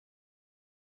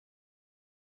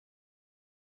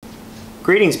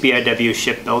Greetings BIW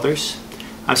shipbuilders.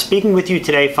 I'm speaking with you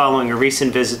today following a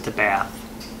recent visit to Bath.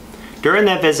 During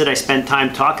that visit I spent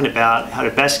time talking about how to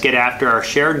best get after our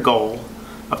shared goal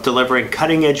of delivering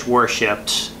cutting-edge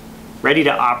warships ready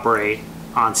to operate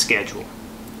on schedule.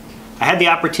 I had the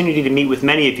opportunity to meet with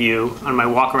many of you on my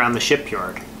walk around the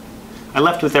shipyard. I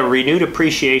left with a renewed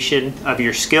appreciation of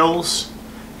your skills,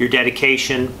 your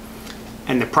dedication,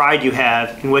 and the pride you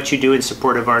have in what you do in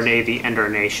support of our Navy and our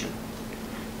nation.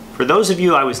 For those of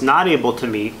you I was not able to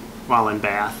meet while in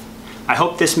Bath, I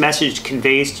hope this message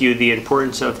conveys to you the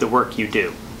importance of the work you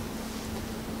do.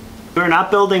 You are not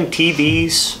building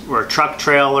TVs or truck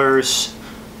trailers.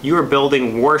 You are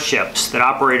building warships that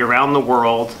operate around the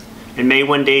world and may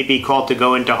one day be called to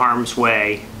go into harm's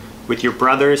way with your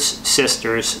brothers,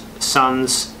 sisters,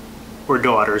 sons, or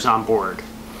daughters on board.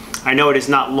 I know it is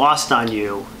not lost on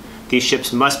you. These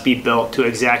ships must be built to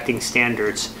exacting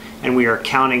standards, and we are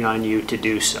counting on you to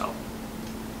do so.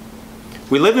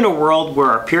 We live in a world where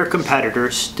our peer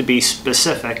competitors, to be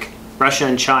specific, Russia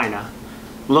and China,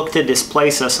 look to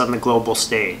displace us on the global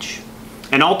stage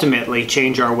and ultimately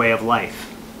change our way of life.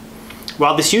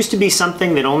 While this used to be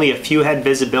something that only a few had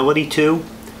visibility to,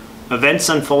 events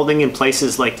unfolding in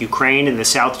places like Ukraine and the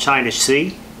South China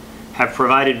Sea have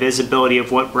provided visibility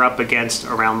of what we're up against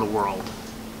around the world.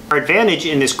 Our advantage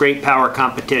in this great power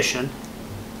competition,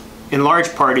 in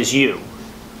large part, is you.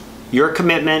 Your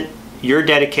commitment, your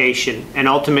dedication, and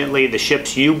ultimately the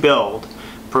ships you build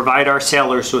provide our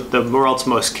sailors with the world's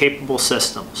most capable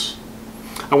systems.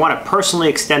 I want to personally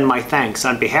extend my thanks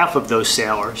on behalf of those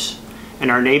sailors and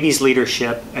our Navy's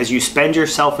leadership as you spend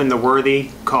yourself in the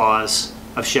worthy cause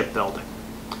of shipbuilding.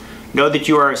 Know that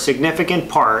you are a significant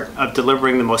part of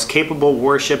delivering the most capable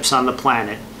warships on the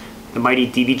planet, the mighty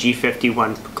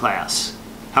DDG-51 class.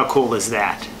 How cool is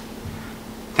that?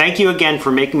 Thank you again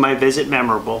for making my visit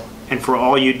memorable and for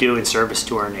all you do in service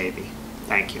to our Navy.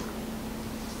 Thank you.